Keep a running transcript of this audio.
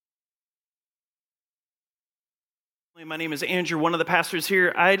My name is Andrew, one of the pastors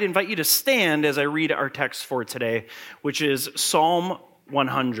here. I'd invite you to stand as I read our text for today, which is Psalm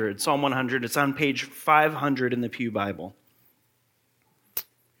 100. Psalm 100, it's on page 500 in the Pew Bible.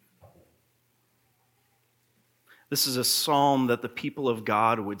 This is a psalm that the people of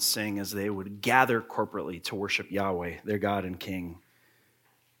God would sing as they would gather corporately to worship Yahweh, their God and King,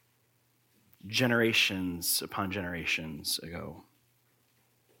 generations upon generations ago.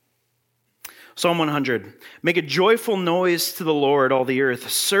 Psalm 100, make a joyful noise to the Lord, all the earth.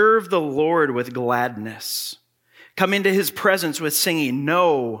 Serve the Lord with gladness. Come into his presence with singing.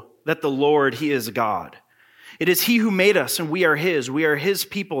 Know that the Lord, he is God. It is he who made us, and we are his. We are his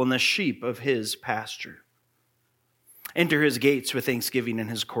people and the sheep of his pasture. Enter his gates with thanksgiving and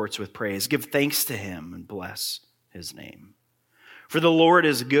his courts with praise. Give thanks to him and bless his name. For the Lord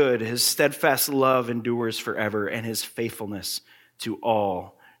is good. His steadfast love endures forever, and his faithfulness to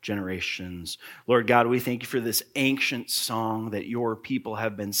all generations. Lord God, we thank you for this ancient song that your people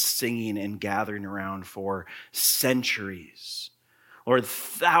have been singing and gathering around for centuries. Lord,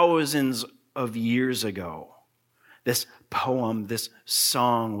 thousands of years ago, this poem, this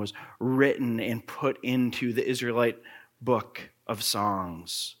song was written and put into the Israelite book of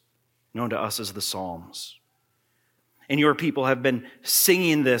songs, known to us as the Psalms. And your people have been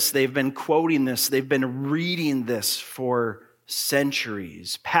singing this, they've been quoting this, they've been reading this for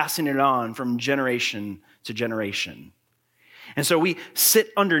centuries, passing it on from generation to generation. And so we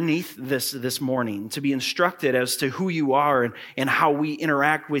sit underneath this morning to be instructed as to who you are and how we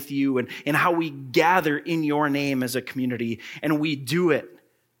interact with you and how we gather in your name as a community. And we do it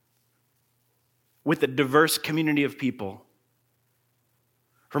with a diverse community of people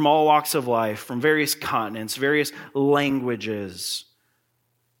from all walks of life, from various continents, various languages,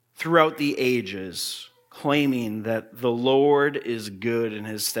 throughout the ages, claiming that the Lord is good and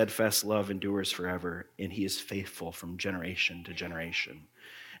his steadfast love endures forever, and he is faithful from generation to generation.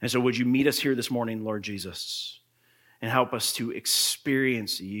 And so would you meet us here this morning, Lord Jesus, and help us to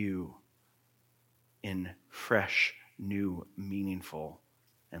experience you in fresh, new, meaningful,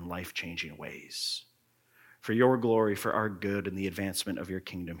 and life-changing ways. For your glory, for our good, and the advancement of your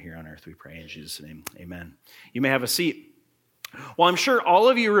kingdom here on earth, we pray in Jesus' name. Amen. You may have a seat. Well, I'm sure all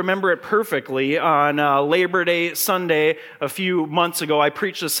of you remember it perfectly. On Labor Day Sunday a few months ago, I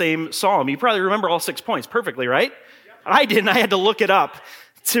preached the same psalm. You probably remember all 6 points perfectly, right? Yep. I didn't. I had to look it up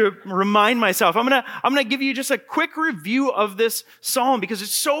to remind myself. I'm gonna give you just a quick review of this psalm because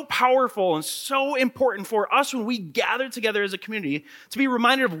it's so powerful and so important for us when we gather together as a community to be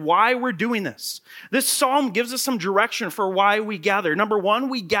reminded of why we're doing this. This psalm gives us some direction for why we gather. Number one,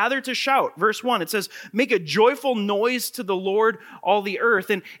 we gather to shout. Verse 1, it says, make a joyful noise to the Lord, all the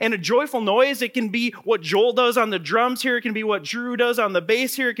earth. And a joyful noise, it can be what Joel does on the drums here. It can be what Drew does on the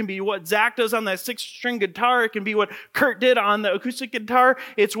bass here. It can be what Zach does on that 6-string guitar. It can be what Kurt did on the acoustic guitar.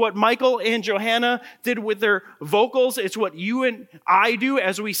 It's what Michael and Johanna did with their vocals. It's what you and I do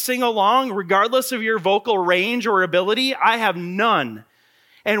as we sing along, regardless of your vocal range or ability. I have none.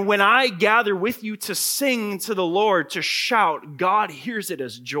 And when I gather with you to sing to the Lord, to shout, God hears it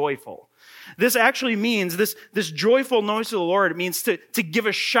as joyful. This actually means, this joyful noise to the Lord, it means to give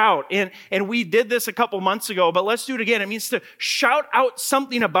a shout. And we did this a couple months ago, but let's do it again. It means to shout out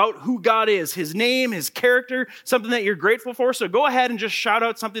something about who God is, his name, his character, something that you're grateful for. So go ahead and just shout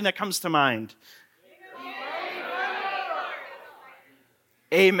out something that comes to mind.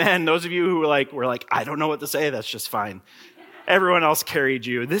 Amen. Those of you who were like, I don't know what to say, that's just fine. Everyone else carried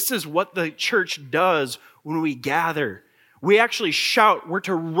you. This is what the church does when we gather. We actually shout. We're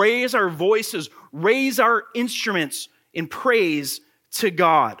to raise our voices, raise our instruments in praise to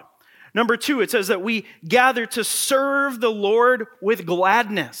God. Number 2, it says that we gather to serve the Lord with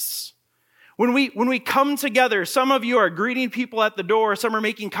gladness. When we come together, some of you are greeting people at the door, some are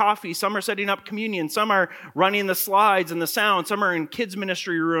making coffee, some are setting up communion, some are running the slides and the sound, some are in kids'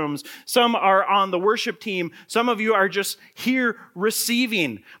 ministry rooms, some are on the worship team, some of you are just here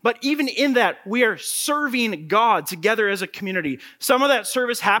receiving. But even in that, we are serving God together as a community. Some of that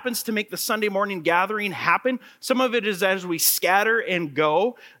service happens to make the Sunday morning gathering happen. Some of it is as we scatter and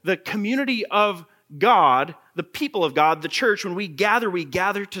go. The community of God, the people of God, the church, when we gather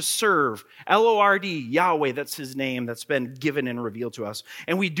to serve. L-O-R-D, Yahweh, that's his name that's been given and revealed to us.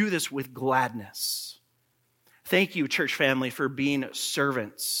 And we do this with gladness. Thank you, church family, for being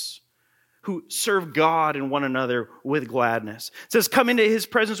servants who serve God and one another with gladness. It says, come into his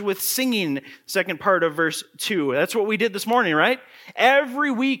presence with singing, second part of verse 2. That's what we did this morning, right?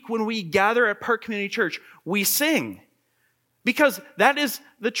 Every week when we gather at Park Community Church, we sing. Because that is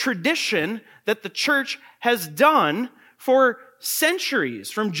the tradition that the church has done for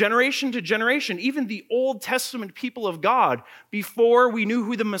centuries, from generation to generation, even the Old Testament people of God, before we knew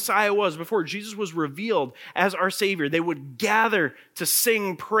who the Messiah was, before Jesus was revealed as our Savior, they would gather to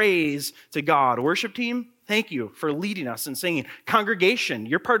sing praise to God. Worship team, thank you for leading us in singing. Congregation,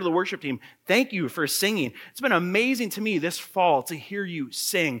 you're part of the worship team. Thank you for singing. It's been amazing to me this fall to hear you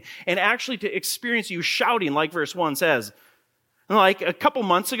sing and actually to experience you shouting, like verse 1 says. Like a couple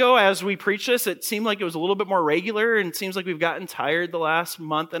months ago, as we preached this, it seemed like it was a little bit more regular, and it seems like we've gotten tired the last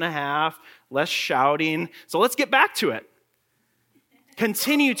month and a half, less shouting. So let's get back to it.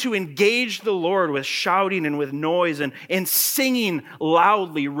 Continue to engage the Lord with shouting and with noise and singing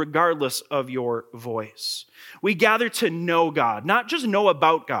loudly regardless of your voice. We gather to know God, not just know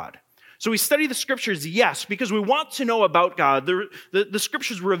about God. So we study the scriptures, yes, because we want to know about God. The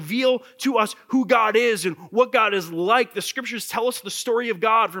scriptures reveal to us who God is and what God is like. The scriptures tell us the story of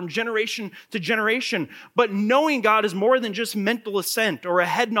God from generation to generation. But knowing God is more than just mental assent or a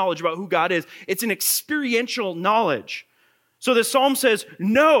head knowledge about who God is. It's an experiential knowledge. So the psalm says,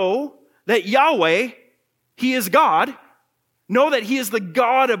 know that Yahweh, He is God. Know that He is the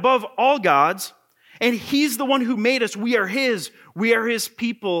God above all gods. And He's the one who made us. We are His. We are His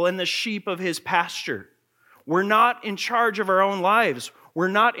people and the sheep of His pasture. We're not in charge of our own lives. We're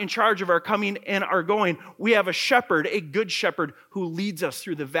not in charge of our coming and our going. We have a shepherd, a good shepherd, who leads us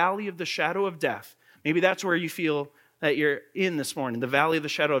through the valley of the shadow of death. Maybe that's where you feel that you're in this morning, the valley of the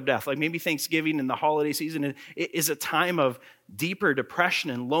shadow of death. Like maybe Thanksgiving and the holiday season is a time of deeper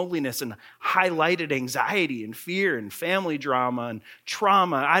depression and loneliness and highlighted anxiety and fear and family drama and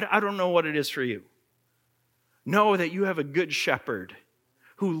trauma. I don't know what it is for you. Know that you have a good shepherd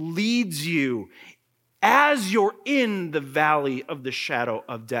who leads you as you're in the valley of the shadow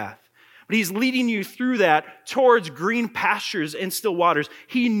of death. But He's leading you through that towards green pastures and still waters.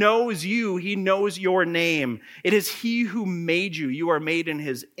 He knows you. He knows your name. It is He who made you. You are made in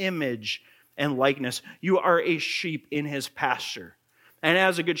His image and likeness. You are a sheep in His pasture. And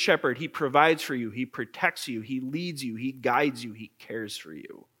as a good shepherd, He provides for you. He protects you. He leads you. He guides you. He cares for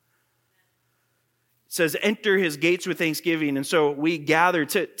you. It says, enter His gates with thanksgiving. And so we gather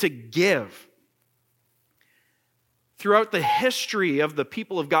to give. Throughout the history of the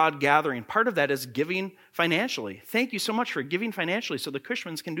people of God gathering, part of that is giving financially. Thank you so much for giving financially so the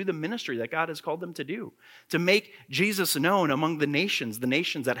Cushmans can do the ministry that God has called them to do, to make Jesus known among the nations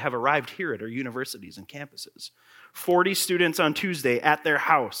that have arrived here at our universities and campuses. 40 students on Tuesday at their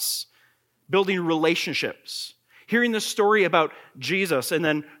house, building relationships, hearing the story about Jesus, and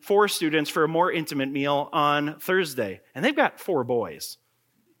then 4 students for a more intimate meal on Thursday. And they've got 4 boys.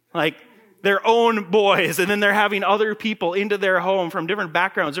 Like, their own boys, and then they're having other people into their home from different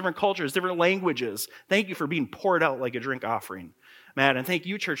backgrounds, different cultures, different languages. Thank you for being poured out like a drink offering, Matt. And thank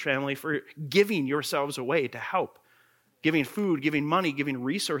you, church family, for giving yourselves away to help. Giving food, giving money, giving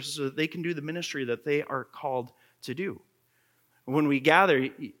resources so that they can do the ministry that they are called to do. When we gather,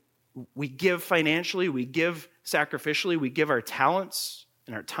 we give financially, we give sacrificially, we give our talents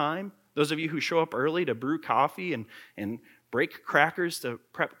and our time. Those of you who show up early to brew coffee and break crackers to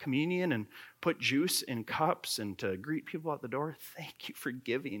prep communion and put juice in cups and to greet people at the door, thank you for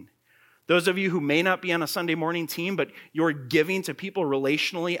giving. Those of you who may not be on a Sunday morning team, but you're giving to people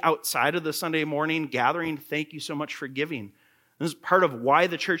relationally outside of the Sunday morning gathering, thank you so much for giving. This is part of why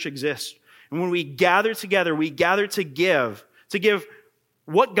the church exists. And when we gather together, we gather to give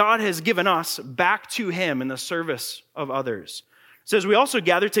what God has given us back to Him in the service of others. It says we also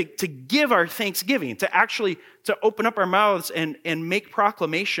gather to give our thanksgiving, to open up our mouths and make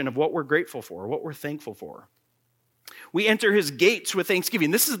proclamation of what we're grateful for, what we're thankful for. We enter His gates with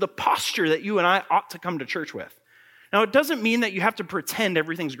thanksgiving. This is the posture that you and I ought to come to church with. Now, it doesn't mean that you have to pretend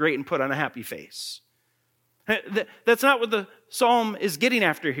everything's great and put on a happy face. That's not what the psalm is getting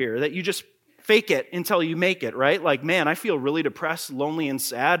after here, that you just fake it until you make it, right? Like, man, I feel really depressed, lonely, and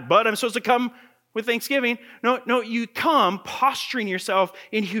sad, but I'm supposed to come with thanksgiving. No, you come posturing yourself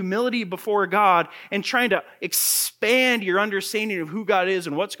in humility before God and trying to expand your understanding of who God is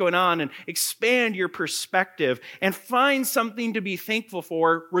and what's going on and expand your perspective and find something to be thankful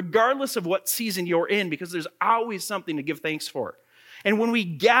for regardless of what season you're in, because there's always something to give thanks for. And when we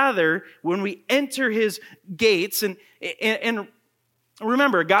gather, when we enter His gates, and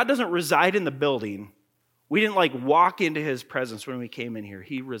remember, God doesn't reside in the building. We didn't walk into His presence when we came in here.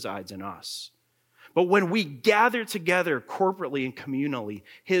 He resides in us. But when we gather together corporately and communally,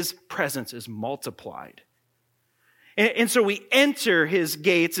 His presence is multiplied. And so we enter His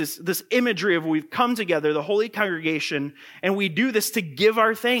gates, this imagery of we've come together, the holy congregation, and we do this to give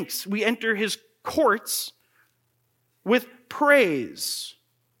our thanks. We enter His courts with praise,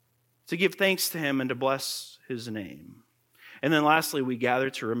 to give thanks to Him and to bless His name. And then lastly, we gather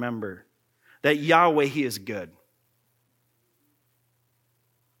to remember that Yahweh, He is good.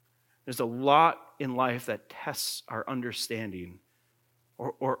 There's a lot in life that tests our understanding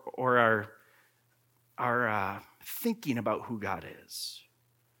or our thinking about who God is.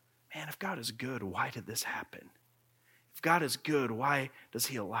 Man, if God is good, why did this happen? If God is good, why does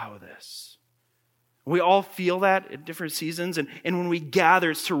He allow this? We all feel that at different seasons, and when we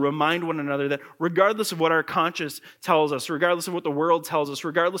gather, it's to remind one another that regardless of what our conscience tells us, regardless of what the world tells us,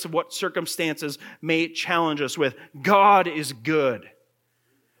 regardless of what circumstances may challenge us with, God is good.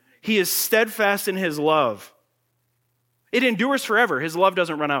 He is steadfast in His love. It endures forever. His love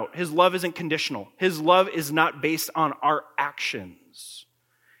doesn't run out. His love isn't conditional. His love is not based on our actions.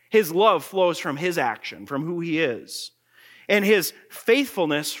 His love flows from His action, from who He is. And His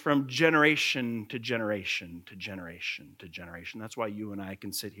faithfulness from generation to generation to generation to generation. That's why you and I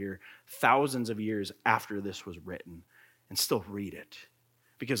can sit here thousands of years after this was written and still read it.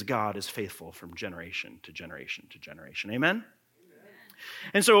 Because God is faithful from generation to generation to generation. Amen?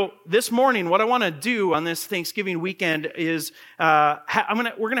 And so this morning, what I want to do on this Thanksgiving weekend is we're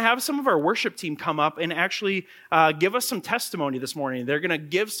going to have some of our worship team come up and actually give us some testimony this morning. They're going to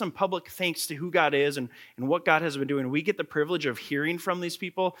give some public thanks to who God is and what God has been doing. We get the privilege of hearing from these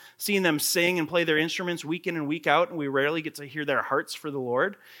people, seeing them sing and play their instruments week in and week out, and we rarely get to hear their hearts for the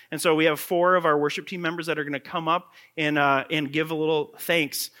Lord. And so we have 4 of our worship team members that are going to come up and give a little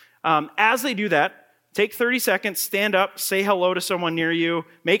thanks. As they do that, take 30 seconds, stand up, say hello to someone near you,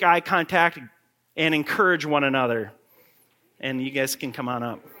 make eye contact, and encourage one another. And you guys can come on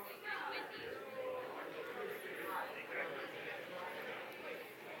up.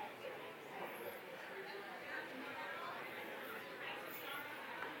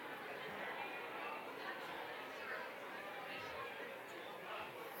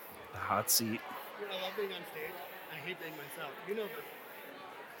 The hot seat. I love being on stage. I hate being myself. You know this.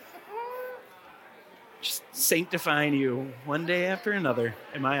 Just sanctifying you one day after another.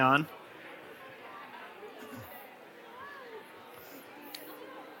 Am I on?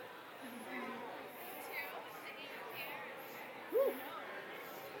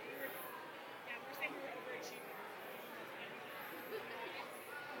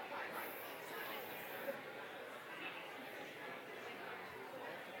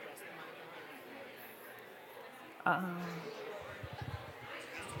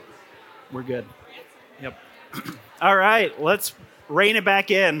 We're good. Yep. All right, let's rein it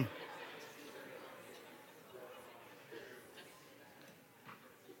back in.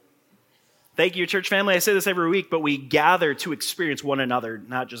 Thank you, church family. I say this every week, but we gather to experience one another,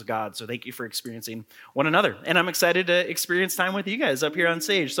 not just God. So thank you for experiencing one another. And I'm excited to experience time with you guys up here on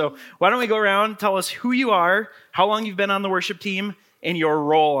stage. So why don't we go around, tell us who you are, how long you've been on the worship team, and your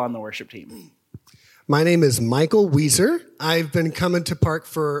role on the worship team. My name is Michael Weiser. I've been coming to Park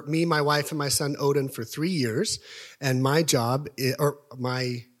for me, my wife, and my son Odin for 3 years. And my job,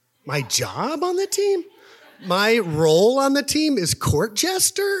 my job on the team, my role on the team is court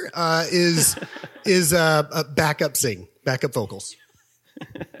jester, is backup vocals.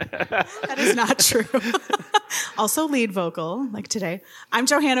 That is not true. Also lead vocal, like today. I'm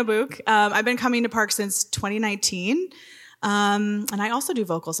Johanna Book. I've been coming to Park since 2019. And I also do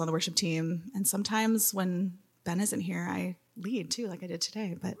vocals on the worship team. And sometimes when Ben isn't here, I lead too, like I did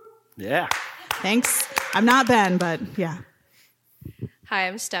today. But yeah. Thanks. I'm not Ben, but yeah. Hi,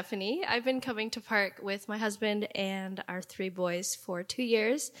 I'm Stephanie. I've been coming to Park with my husband and our 3 boys for 2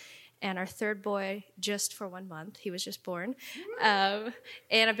 years, and our 3rd boy just for 1 month. He was just born. And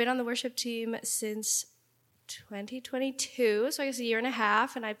I've been on the worship team since 2022, so I guess a year and a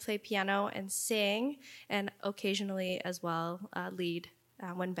half, and I play piano and sing, and occasionally as well lead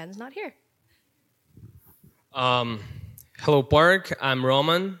when Ben's not here. Hello, Park. I'm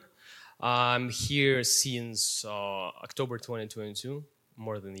Roman. I'm here since October 2022,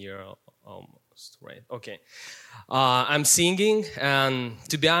 more than a year almost, right? Okay. I'm singing, and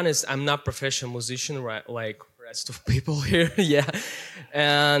to be honest, I'm not a professional musician, right, like the rest of people here, yeah.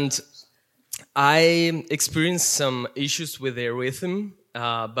 And I experienced some issues with the rhythm,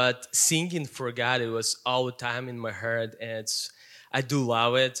 but singing for God, it was all the time in my heart, and I do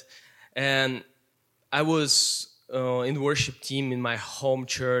love it. And I was in the worship team in my home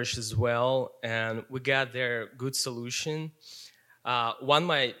church as well, and we got there good solution.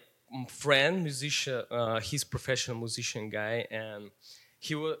 My friend, musician, he's professional musician guy, and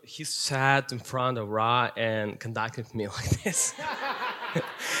he sat in front of Ra and conducted me like this.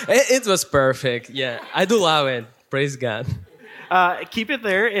 It was perfect. Yeah, I do love it. Praise God. Keep it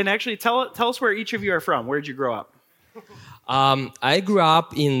there, and actually tell us where each of you are from. Where did you grow up? I grew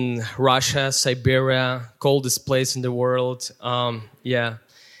up in Russia, Siberia, coldest place in the world. Yeah,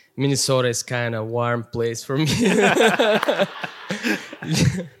 Minnesota is kind of a warm place for me.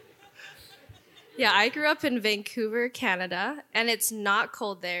 Yeah, I grew up in Vancouver, Canada, and it's not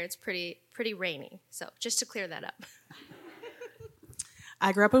cold there. It's pretty rainy. So just to clear that up.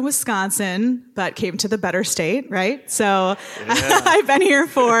 I grew up in Wisconsin, but came to the better state, right? So I've been here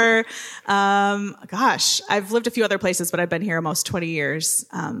for, I've lived a few other places, but I've been here almost 20 years.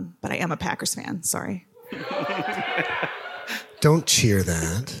 But I am a Packers fan, sorry. Don't cheer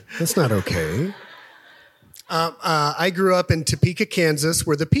that. That's not okay. I grew up in Topeka, Kansas,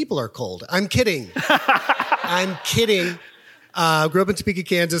 where the people are cold. I'm kidding. I'm kidding. Grew up in Topeka,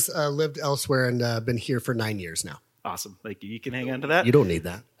 Kansas, lived elsewhere, and been here for 9 years now. Awesome. Thank you. You can hang on to that. You don't need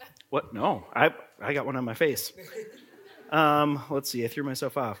that. What? No. I got one on my face. Let's see. I threw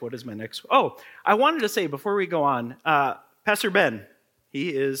myself off. What is my next? Oh, I wanted to say before we go on, Pastor Ben, he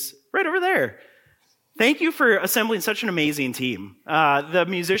is right over there. Thank you for assembling such an amazing team. The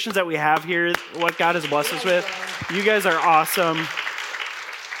musicians that we have here, what God has blessed us with, you guys are awesome.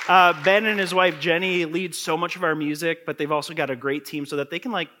 Ben and his wife, Jenny, lead so much of our music, but they've also got a great team so that they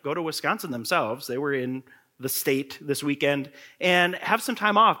can go to Wisconsin themselves. They were in the state this weekend and have some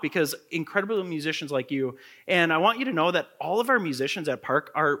time off because incredible musicians like you. And I want you to know that all of our musicians at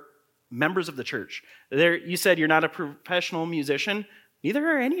Park are members of the church. You said you're not a professional musician. Neither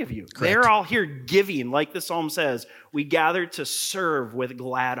are any of you. Correct. They're all here giving, like the psalm says. We gather to serve with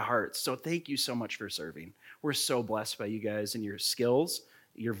glad hearts. So thank you so much for serving. We're so blessed by you guys and your skills,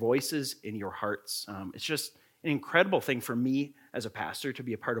 your voices, and your hearts. It's just an incredible thing for me as a pastor to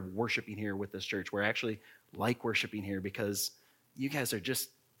be a part of worshiping here with this church. We're actually like worshiping here because you guys are just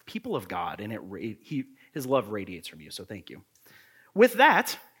people of God, and His love radiates from you. So thank you. With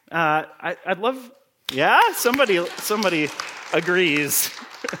that, I'd love. Yeah, somebody agrees.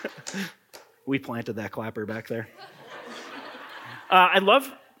 We planted that clapper back there. I'd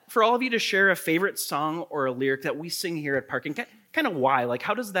love for all of you to share a favorite song or a lyric that we sing here at Park, and kind of why.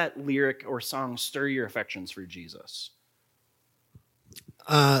 How does that lyric or song stir your affections for Jesus?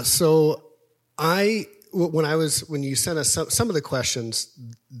 When you sent us some of the questions,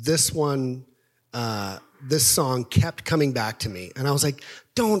 this song kept coming back to me. And I was like,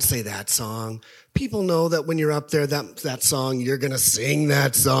 don't say that song. People know that when you're up there, that song, you're going to sing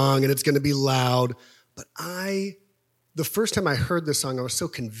that song and it's going to be loud. But the first time I heard this song, I was so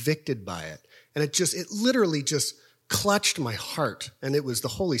convicted by it. And it literally just clutched my heart. And it was the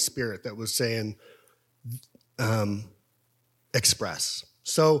Holy Spirit that was saying, express.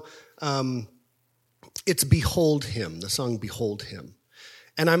 So, it's Behold Him, the song Behold Him.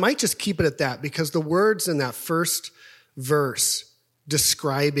 And I might just keep it at that because the words in that first verse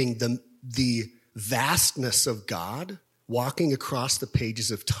describing the vastness of God walking across the pages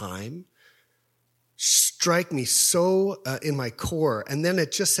of time strike me so in my core. And then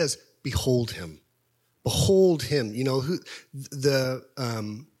it just says, Behold Him. Behold Him, the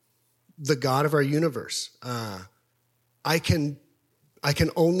God of our universe. I can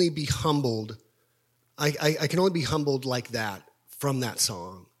only be humbled. I can only be humbled like that from that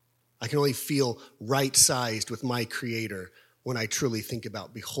song. I can only feel right-sized with my Creator when I truly think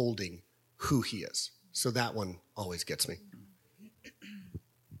about beholding who He is. So that one always gets me. That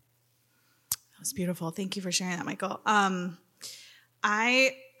was beautiful. Thank you for sharing that, Michael.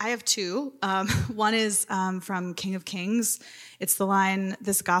 I have two. One is from King of Kings. It's the line,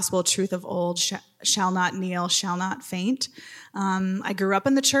 "This gospel truth of old shall not kneel, shall not faint." I grew up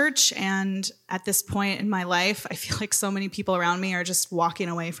in the church, and at this point in my life, I feel like so many people around me are just walking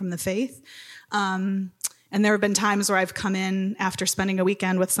away from the faith. And there have been times where I've come in after spending a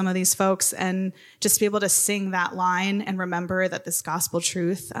weekend with some of these folks and just be able to sing that line and remember that this gospel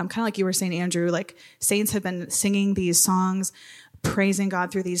truth, kind of like you were saying, Andrew, like saints have been singing these songs, praising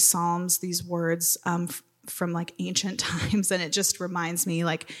God through these psalms, these words from like ancient times. And it just reminds me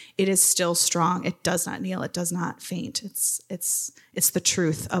like it is still strong. It does not kneel. It does not faint. It's the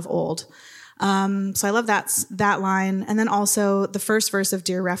truth of old. So I love that line. And then also the first verse of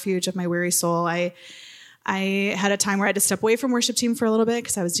Dear Refuge of My Weary Soul. I had a time where I had to step away from worship team for a little bit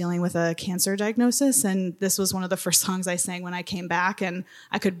because I was dealing with a cancer diagnosis. And this was one of the first songs I sang when I came back. And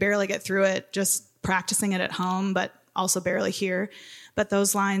I could barely get through it, just practicing it at home, but also barely here. But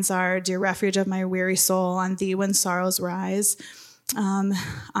those lines are, Dear refuge of my weary soul, on thee when sorrows rise, on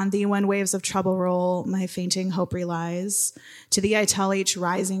thee when waves of trouble roll, my fainting hope relies. To thee I tell each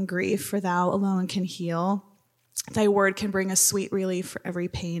rising grief, for thou alone can heal. Thy word can bring a sweet relief for every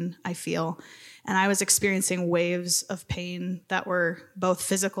pain I feel. And I was experiencing waves of pain that were both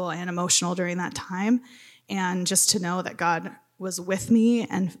physical and emotional during that time. And just to know that God was with me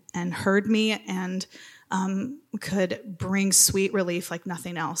and heard me and could bring sweet relief like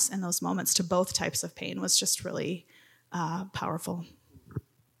nothing else in those moments to both types of pain was just really powerful.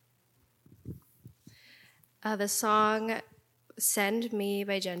 The song Send Me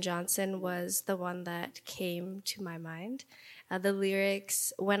by Jen Johnson was the one that came to my mind. The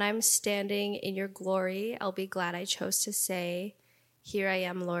lyrics, when I'm standing in your glory, I'll be glad I chose to say, here I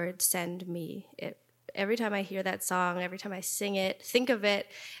am, Lord, send me. Every time I hear that song, every time I sing it, think of it,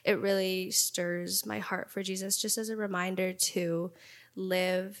 it really stirs my heart for Jesus, just as a reminder to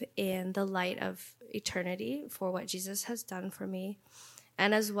live in the light of eternity for what Jesus has done for me,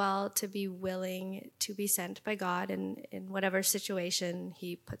 and as well to be willing to be sent by God in whatever situation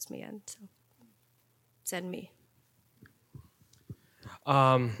he puts me in. So send me.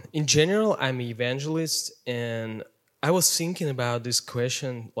 In general, I'm an evangelist, and I was thinking about this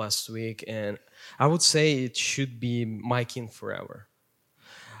question last week, and I would say it should be My King Forever.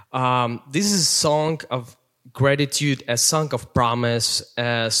 This is a song of gratitude, a song of promise,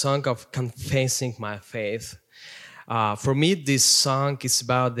 a song of confessing my faith. For me, this song is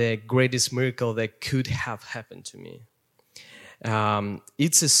about the greatest miracle that could have happened to me.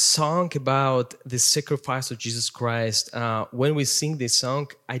 It's a song about the sacrifice of Jesus Christ. When we sing this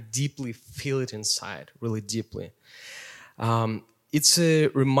song, I deeply feel it inside, really deeply. It's a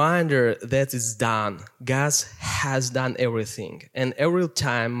reminder that it's done. God has done everything. And every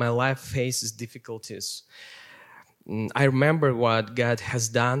time my life faces difficulties, I remember what God has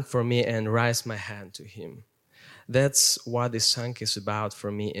done for me and raise my hand to Him. That's what this song is about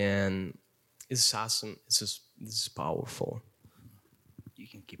for me, and it's awesome. It's powerful. You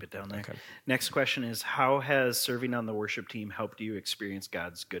can keep it down there. Okay. Next question is, how has serving on the worship team helped you experience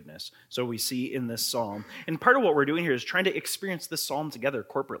God's goodness? So we see in this psalm, and part of what we're doing here is trying to experience this psalm together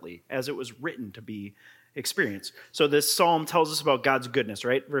corporately as it was written to be experienced. So this psalm tells us about God's goodness,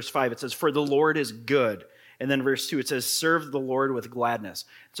 right? Verse 5, it says, for the Lord is good. And then verse 2, it says, serve the Lord with gladness.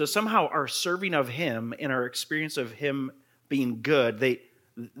 So somehow our serving of Him and our experience of Him being good,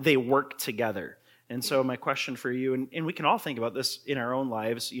 they work together. And so my question for you, and we can all think about this in our own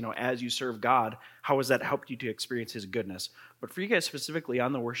lives, as you serve God, how has that helped you to experience His goodness? But for you guys specifically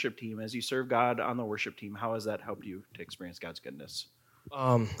on the worship team, as you serve God on the worship team, how has that helped you to experience God's goodness?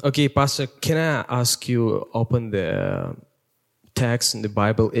 Okay, Pastor, can I ask you open the text in the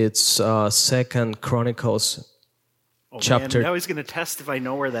Bible? It's 2 Chronicles chapter. Man, now he's going to test if I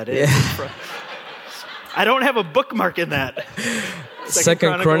know where that is. Yeah. I don't have a bookmark in that. 2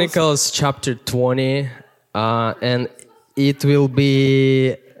 Chronicles chapter 20, and it will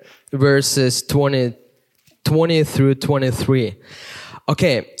be verses 20 through 23.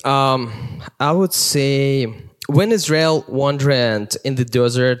 Okay, I would say when Israel wandered in the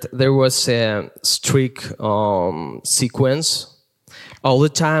desert, there was a strict sequence all the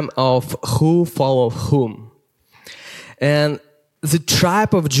time of who followed whom. And the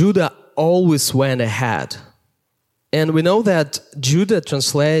tribe of Judah always went ahead. And we know that Judah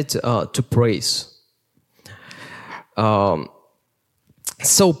translates to praise.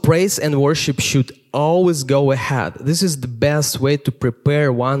 So praise and worship should always go ahead. This is the best way to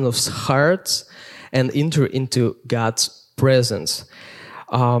prepare one's hearts and enter into God's presence.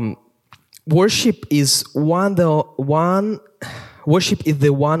 Worship is one of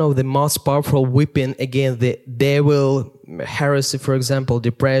the most powerful weapon against the devil, heresy, for example,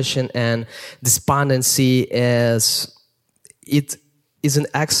 depression and despondency. As it is an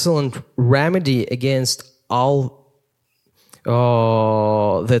excellent remedy against all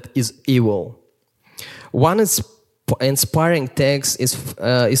that is evil. One inspiring text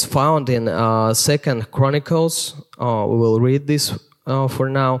is found in 2 Chronicles. We will read this for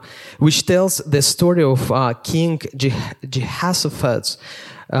now, which tells the story of King Jehoshaphat,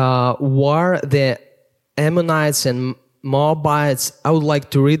 war the Ammonites and Moabites. I would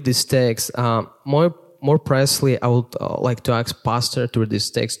like to read this text. More precisely, I would like to ask Pastor to read this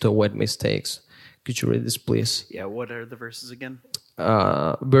text to avoid mistakes. Could you read this, please? Yeah, what are the verses again?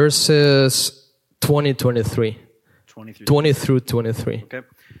 Verses 20 through 23. Okay.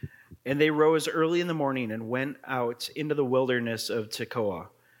 And they rose early in the morning and went out into the wilderness of Tekoa.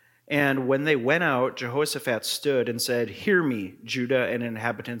 And when they went out, Jehoshaphat stood and said, hear me, Judah and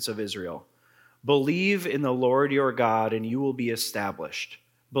inhabitants of Israel. Believe in the Lord your God, and you will be established.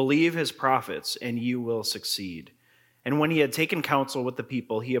 Believe his prophets, and you will succeed. And when he had taken counsel with the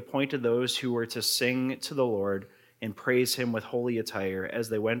people, he appointed those who were to sing to the Lord and praise him with holy attire as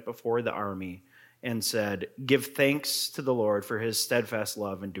they went before the army, and said, give thanks to the Lord, for his steadfast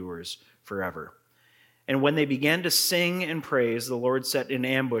love endures forever. And when they began to sing and praise, the Lord set an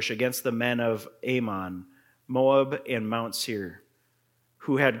ambush against the men of Ammon Moab, and Mount Seir,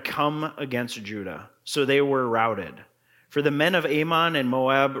 who had come against Judah. So they were routed. For the men of Ammon and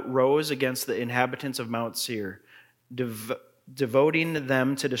Moab rose against the inhabitants of Mount Seir, devoting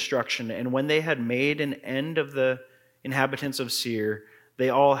them to destruction. And when they had made an end of the inhabitants of Seir, they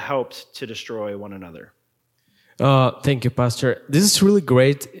all helped to destroy one another. Thank you, Pastor. This is really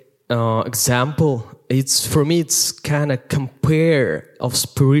great example. For me, it's kind of compare of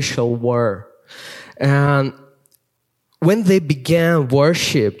spiritual war. And when they began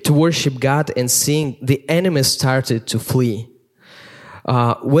to worship God and sing, the enemies started to flee.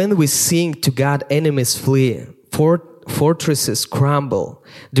 When we sing to God, enemies flee. Fortresses crumble.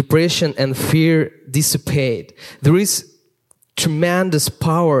 Depression and fear dissipate. There is tremendous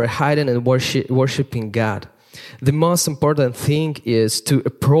power hidden in worshiping God. The most important thing is to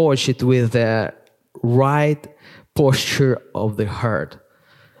approach it with the right posture of the heart.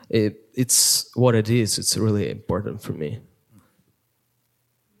 It's what it is. It's really important for me.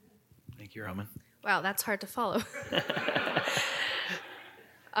 Thank you, Roman. Wow, that's hard to follow.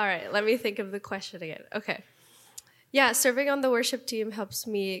 All right, let me think of the question again. Okay. Yeah, serving on the worship team helps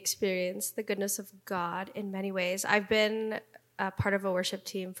me experience the goodness of God in many ways. I've been a part of a worship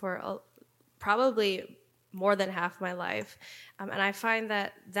team for probably more than half my life. And I find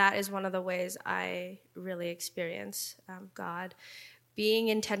that is one of the ways I really experience God. Being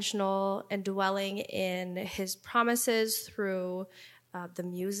intentional and dwelling in his promises through the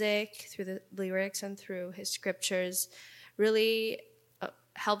music, through the lyrics, and through his scriptures really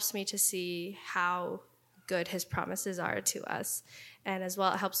helps me to see how good his promises are to us. And as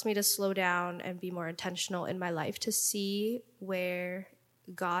well, it helps me to slow down and be more intentional in my life to see where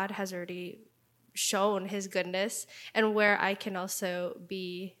God has already shown his goodness and where I can also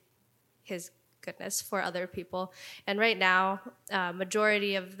be his goodness for other people. And right now,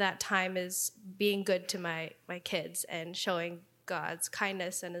 majority of that time is being good to my kids and showing God's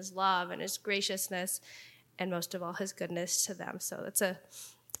kindness and his love and his graciousness and most of all his goodness to them. So it's a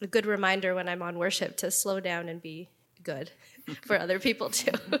good reminder when I'm on worship to slow down and be good for other people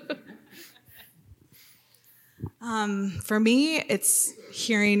too. For me, it's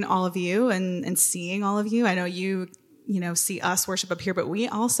hearing all of you and seeing all of you. I know you see us worship up here, but we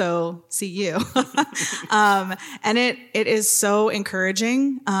also see you. And it is so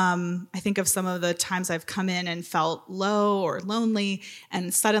encouraging. I think of some of the times I've come in and felt low or lonely,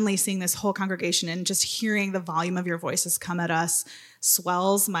 and suddenly seeing this whole congregation and just hearing the volume of your voices come at us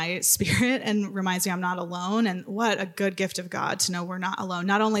swells my spirit and reminds me I'm not alone. And what a good gift of God to know we're not alone,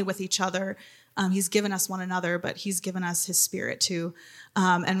 not only with each other. He's given us one another, but he's given us his spirit too.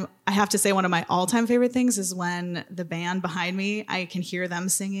 And I have to say one of my all-time favorite things is when the band behind me, I can hear them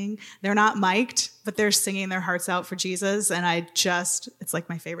singing. They're not mic'd, but they're singing their hearts out for Jesus. And it's like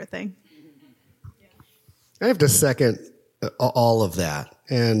my favorite thing. I have to second all of that.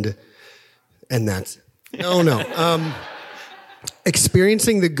 And that's, no.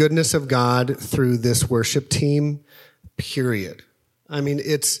 Experiencing the goodness of God through this worship team, period. I mean,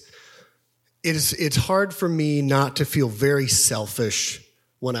 it's hard for me not to feel very selfish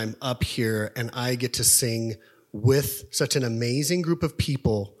when I'm up here and I get to sing with such an amazing group of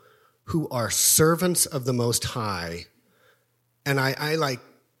people who are servants of the Most High. And I like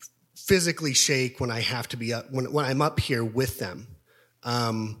physically shake when I have to be up, when I'm up here with them.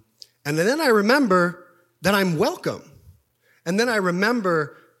 And then I remember that I'm welcome. And then I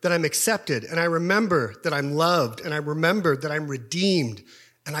remember that I'm accepted. And I remember that I'm loved. And I remember that I'm redeemed.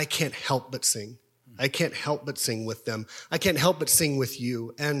 And I can't help but sing. I can't help but sing with them. I can't help but sing with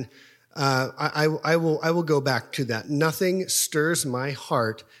you. And I will go back to that. Nothing stirs my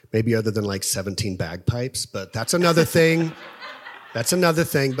heart, maybe other than like 17 bagpipes, but that's another thing. That's another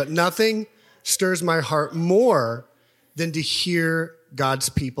thing. But nothing stirs my heart more than to hear God's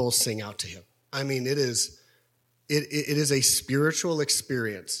people sing out to him. I mean, it is a spiritual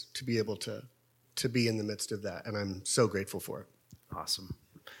experience to be able to be in the midst of that. And I'm so grateful for it. Awesome.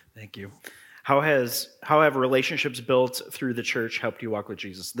 Thank you. How have relationships built through the church helped you walk with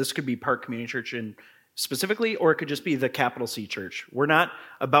Jesus? This could be Park Community Church specifically, or it could just be the capital C Church. We're not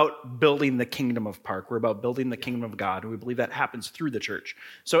about building the kingdom of Park. We're about building the kingdom of God, and we believe that happens through the church.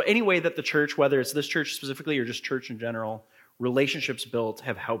 So any way that the church, whether it's this church specifically or just church in general, relationships built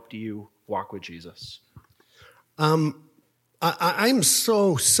have helped you walk with Jesus. I'm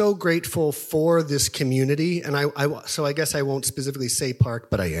so grateful for this community, and so I guess I won't specifically say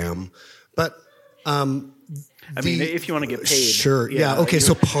Park, but I am. But I mean, if you want to get paid, sure, yeah, okay.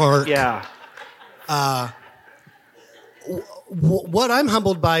 So Park, yeah. What I'm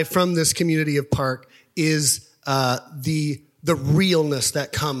humbled by from this community of Park is the realness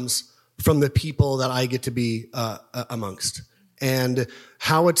that comes from the people that I get to be amongst. And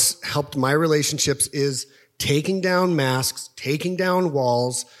how it's helped my relationships is taking down masks, taking down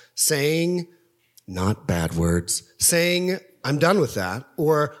walls, saying, not bad words, saying, I'm done with that,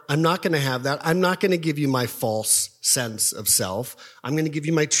 or I'm not going to have that. I'm not going to give you my false sense of self. I'm going to give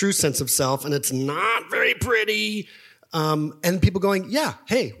you my true sense of self, and it's not very pretty. And people going, yeah,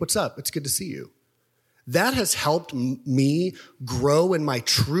 hey, what's up? It's good to see you. That has helped me grow in my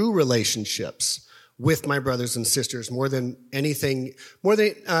true relationships with my brothers and sisters more than any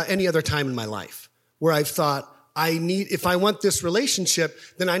other time in my life, where I've thought, if I want this relationship,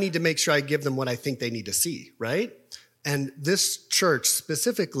 then I need to make sure I give them what I think they need to see, right? And this church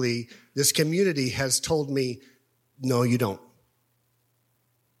specifically, this community has told me, no, you don't.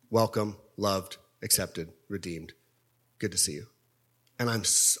 Welcome, loved, accepted, redeemed. Good to see you. And I'm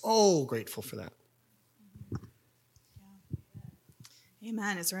so grateful for that.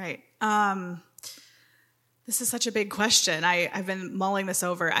 Amen is right. This is such a big question. I've been mulling this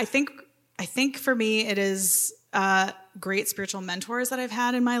over. I think for me it is great spiritual mentors that I've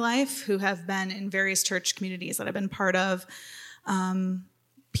had in my life who have been in various church communities that I've been part of.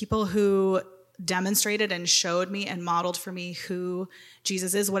 People who demonstrated and showed me and modeled for me who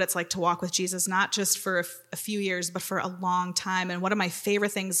Jesus is, what it's like to walk with Jesus, not just for a few years, but for a long time. And one of my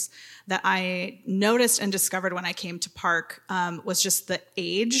favorite things that I noticed and discovered when I came to Park was just the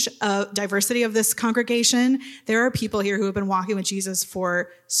age diversity of this congregation. There are people here who have been walking with Jesus for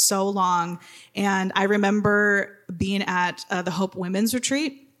so long. And I remember being at the Hope Women's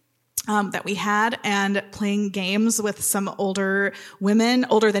Retreat that we had and playing games with some older women,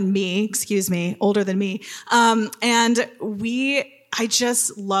 older than me. And I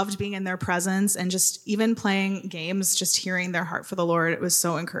just loved being in their presence and just even playing games, just hearing their heart for the Lord. It was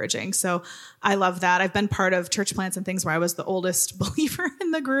so encouraging. So I love that. I've been part of church plants and things where I was the oldest believer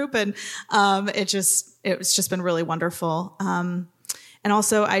in the group. And it's just been really wonderful. And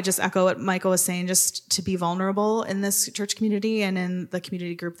also, I just echo what Michael was saying, just to be vulnerable in this church community and in the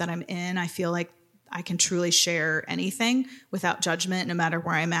community group that I'm in. I feel like I can truly share anything without judgment, no matter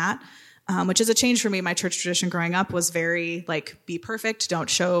where I'm at, which is a change for me. My church tradition growing up was very be perfect, don't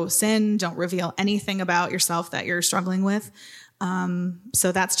show sin, don't reveal anything about yourself that you're struggling with.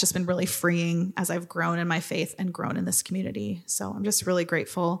 So that's just been really freeing as I've grown in my faith and grown in this community. So I'm just really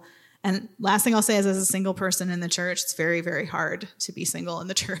grateful. And last thing I'll say is, as a single person in the church, it's very, very hard to be single in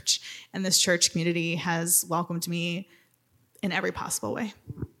the church. And this church community has welcomed me in every possible way.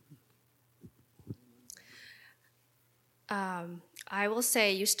 I will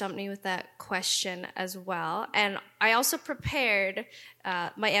say you stumped me with that question as well. And I also prepared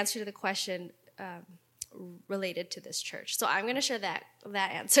my answer to the question related to this church. So I'm going to share that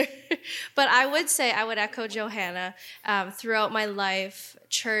answer. But I would echo Johanna. Throughout my life,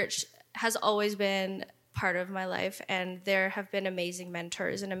 church has always been part of my life, and there have been amazing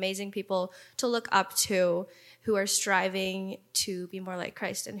mentors and amazing people to look up to who are striving to be more like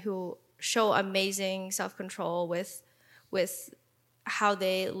Christ and who show amazing self-control with how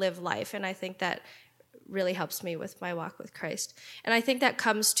they live life. And I think that really helps me with my walk with Christ. And I think that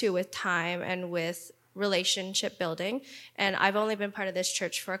comes too with time and with relationship building. And I've only been part of this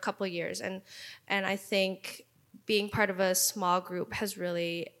church for a couple of years. And I think being part of a small group has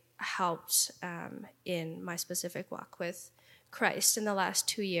really helped in my specific walk with Christ in the last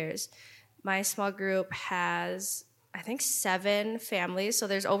 2 years. My small group has, I think, 7 families. So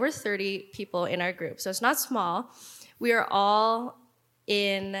there's over 30 people in our group. So it's not small. We are all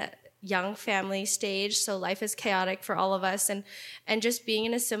in young family stage, so life is chaotic for all of us, and just being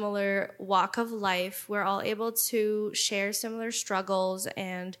in a similar walk of life, we're all able to share similar struggles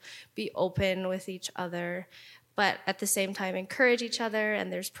and be open with each other, but at the same time encourage each other.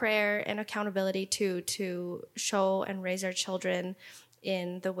 And there's prayer and accountability to show and raise our children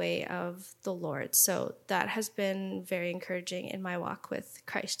in the way of the Lord. So that has been very encouraging in my walk with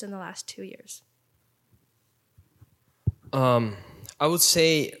Christ in the last 2 years. I would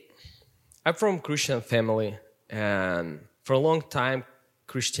say I'm from a Christian family, and for a long time,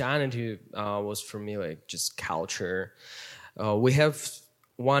 Christianity was for me like just culture. We have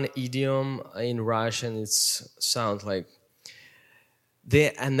one idiom in Russian. It sounds like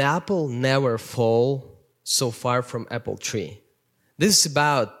an apple never fall so far from apple tree. This is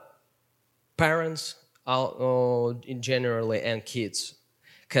about parents in generally and kids,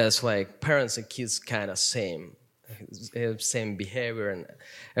 because like parents and kids kind of same behavior and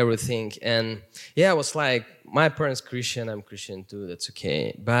everything. And yeah, I was like, my parents Christian, I'm Christian too, that's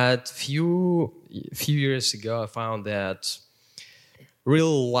okay. But few years ago, I found that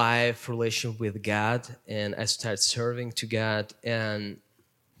real life relation with God, and I started serving to God, and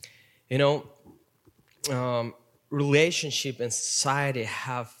You know, relationship and society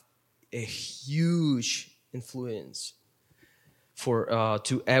have a huge influence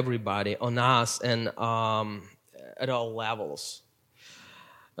to everybody, on us, and at all levels.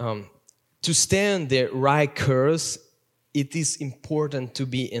 To stay on the right course, it is important to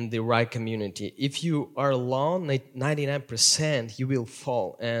be in the right community. If you are alone, 99%, you will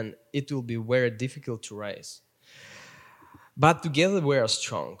fall, and it will be very difficult to rise. But together we are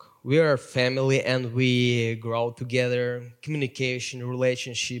strong. We are a family, and we grow together. Communication,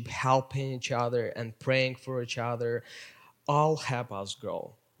 relationship, helping each other, and praying for each other all help us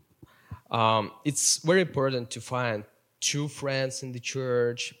grow. It's very important to find true friends in the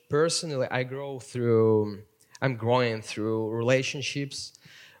church. Personally, I'm growing through relationships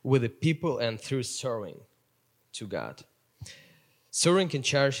with the people and through serving to God. Serving in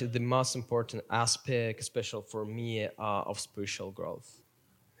church is the most important aspect, especially for me, of spiritual growth.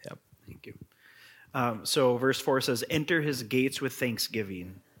 Yep. Thank you. So verse 4 says, enter his gates with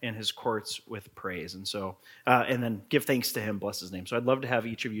thanksgiving and his courts with praise. And so, and then give thanks to him, bless his name. So I'd love to have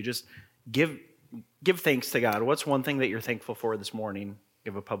each of you just give thanks to God. What's one thing that you're thankful for this morning?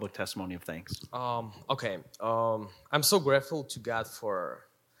 Give a public testimony of thanks. Okay. I'm so grateful to God for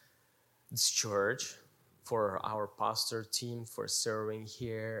this church, for our pastor team, for serving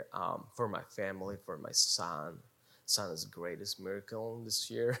here, for my family, for my son. Son is the greatest miracle this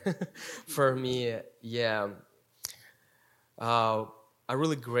year for me. Yeah. I'm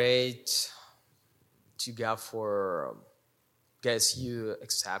really great to God for guys you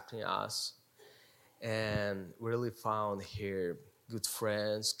accepting us, and really found here good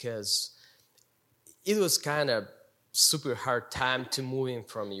friends, because it was kind of super hard time to moving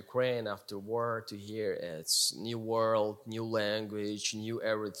from Ukraine after war to here. It's new world, new language, new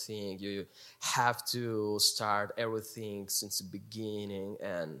everything. You have to start everything since the beginning,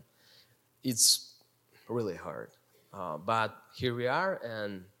 and it's really hard. But here we are,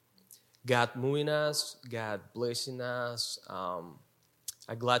 and God moving us, God blessing us. I'm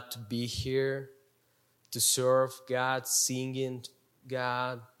glad to be here, to serve God, singing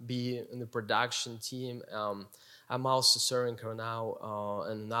God, be in the production team. I'm also serving her now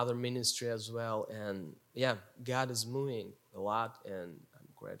in another ministry as well. And yeah, God is moving a lot, and I'm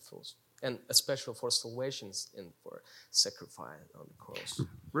grateful. And especially for salvations and for sacrifice on the cross.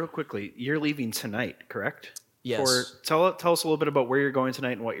 Real quickly, you're leaving tonight, correct? Yes. Tell us a little bit about where you're going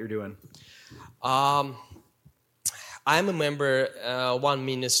tonight and what you're doing. I'm a member one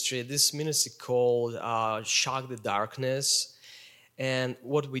ministry. This ministry called Shock the Darkness. And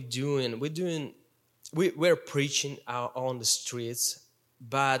what we're preaching on the streets,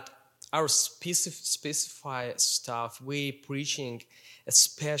 but our specified stuff, we preaching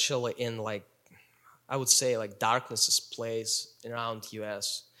especially in, like, I would say, like, darkness place around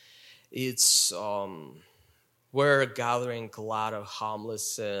US. It's we're gathering a lot of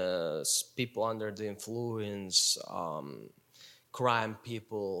homeless people under the influence, crime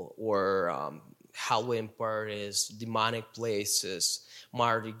people, or Halloween parties, demonic places,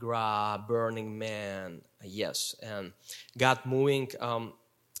 Mardi Gras, Burning Man, yes, and God moving.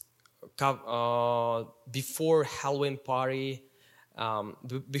 Before Halloween party,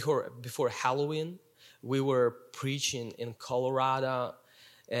 before Halloween, we were preaching in Colorado,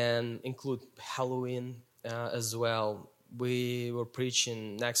 and include Halloween as well. We were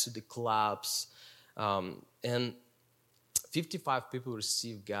preaching next to the clubs, and 55 people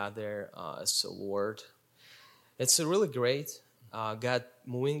received God there as the Lord. It's really great. God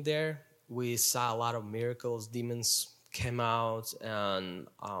moving there. We saw a lot of miracles. Demons came out, and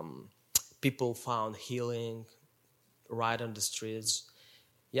people found healing right on the streets.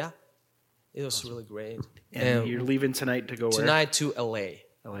 Yeah, it was really great. And you're leaving tonight to go where? Tonight to LA.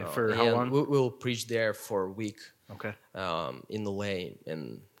 LA for how long? We'll preach there for a week. Okay. In LA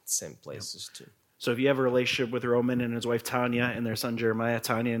and same places too. So if you have a relationship with Roman and his wife Tanya and their son Jeremiah,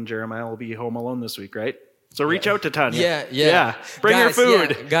 Tanya and Jeremiah will be home alone this week, right? So reach out to Tanya. Yeah. Bring her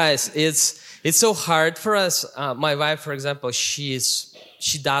food. Yeah. Guys, it's so hard for us. My wife, for example, she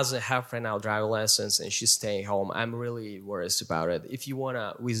doesn't have right now driver license, and she's staying home. I'm really worried about it. If you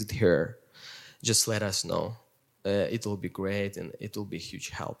wanna visit her, just let us know. It will be great, and it will be a huge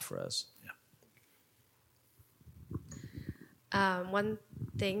help for us. One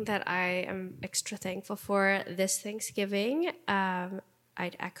thing that I am extra thankful for this Thanksgiving, I'd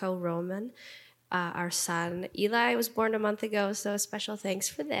echo Roman. Our son Eli was born a month ago, so special thanks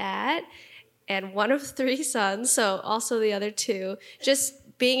for that. And one of 3 sons, so also the other 2,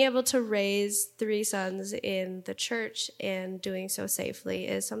 just being able to raise 3 sons in the church and doing so safely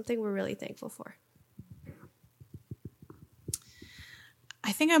is something we're really thankful for. I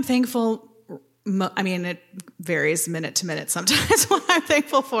I think I'm thankful. It varies minute to minute sometimes what I'm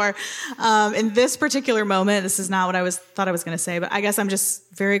thankful for. In this particular moment, this is not what I thought I was going to say, but I guess I'm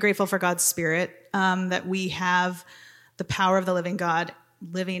just very grateful for God's Spirit, that we have the power of the living God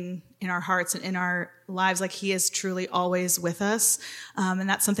living in our hearts and in our lives, like he is truly always with us. And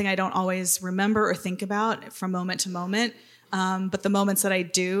that's something I don't always remember or think about from moment to moment. But the moments that I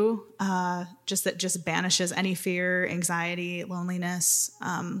do, just banishes any fear, anxiety, loneliness.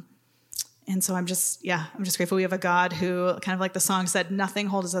 And so I'm just grateful we have a God who, kind of like the song said, nothing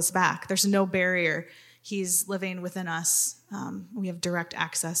holds us back. There's no barrier. He's living within us. We have direct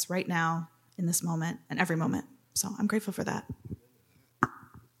access right now in this moment and every moment. So I'm grateful for that.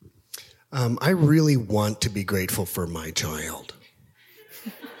 I really want to be grateful for my child.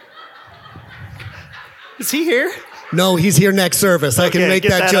 Is he here? No, he's here next service. I can make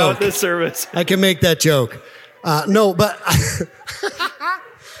that joke. Out this service. I can make that joke. No, but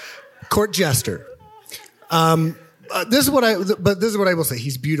court jester. This is what I will say.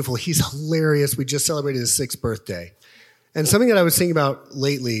 He's beautiful. He's hilarious. We just celebrated his 6th birthday, and something that I was thinking about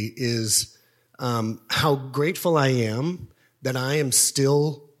lately is how grateful I am that I am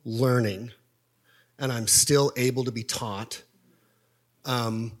still learning, and I'm still able to be taught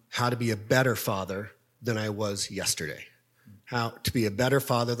how to be a better father than I was yesterday, how to be a better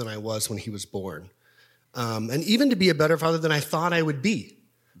father than I was when he was born, and even to be a better father than I thought I would be,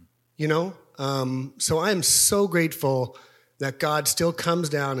 So I'm so grateful that God still comes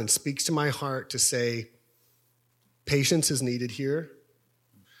down and speaks to my heart to say, patience is needed here,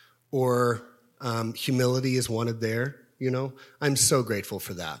 or humility is wanted there, I'm so grateful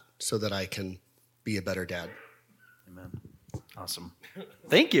for that, so that I can be a better dad. Amen. Awesome.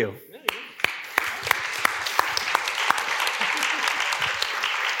 Thank you.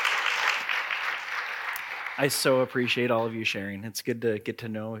 I so appreciate all of you sharing. It's good to get to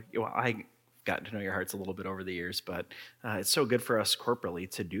know. I got to know your hearts a little bit over the years, but it's so good for us corporately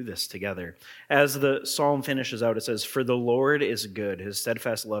to do this together. As the psalm finishes out, it says, "For the Lord is good; his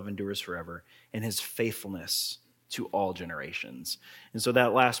steadfast love endures forever, and his faithfulness to all generations." And so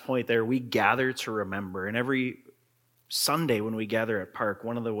that last point there, we gather to remember. And every Sunday when we gather at Park,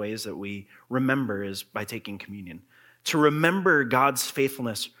 one of the ways that we remember is by taking communion. To remember God's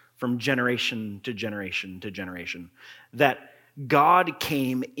faithfulness from generation to generation to generation. That God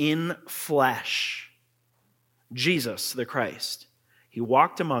came in flesh. Jesus, the Christ. He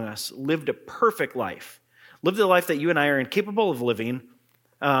walked among us, lived a perfect life. Lived the life that you and I are incapable of living.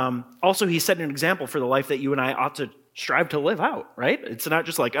 Also, he set an example for the life that you and I ought to strive to live out, right? It's not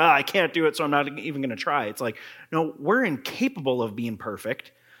just like, I can't do it, so I'm not even going to try. It's like, no, we're incapable of being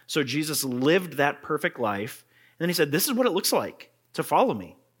perfect. So Jesus lived that perfect life. And then he said, this is what it looks like to follow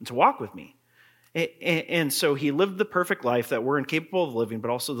me and to walk with me. And so he lived the perfect life that we're incapable of living,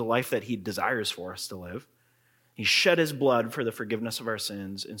 but also the life that he desires for us to live. He shed his blood for the forgiveness of our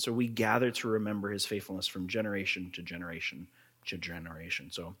sins. And so we gather to remember his faithfulness from generation to generation to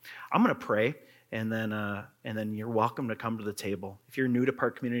generation. So I'm going to pray, and then you're welcome to come to the table. If you're new to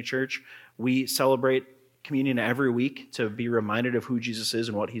Park Community Church, we celebrate communion every week to be reminded of who Jesus is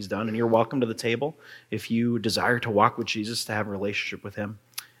and what he's done. And you're welcome to the table if you desire to walk with Jesus, to have a relationship with him.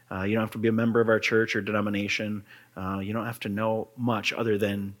 You don't have to be a member of our church or denomination. You don't have to know much other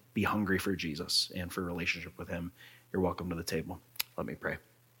than be hungry for Jesus and for a relationship with him. You're welcome to the table. Let me pray.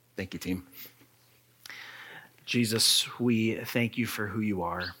 Thank you, team. Jesus, we thank you for who you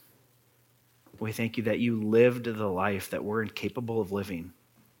are. We thank you that you lived the life that we're incapable of living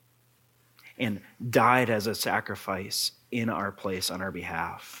and died as a sacrifice in our place on our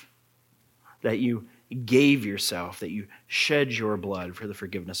behalf. That you gave yourself, that you shed your blood for the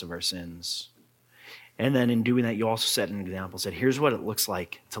forgiveness of our sins. And then in doing that, you also set an example, said, here's what it looks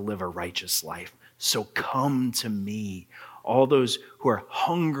like to live a righteous life. So come to me. All those who are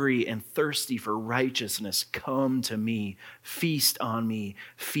hungry and thirsty for righteousness, come to me, feast on me,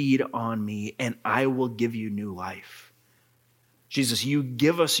 feed on me, and I will give you new life. Jesus, you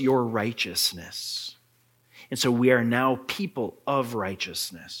give us your righteousness. And so we are now people of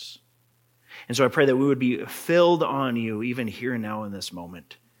righteousness. And so I pray that we would be filled on you even here and now in this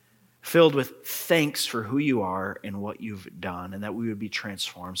moment, filled with thanks for who you are and what you've done, and that we would be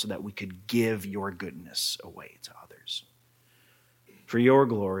transformed so that we could give your goodness away to others. For your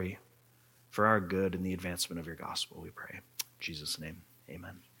glory, for our good and the advancement of your gospel, we pray. In Jesus' name,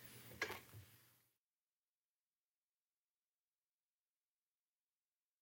 amen.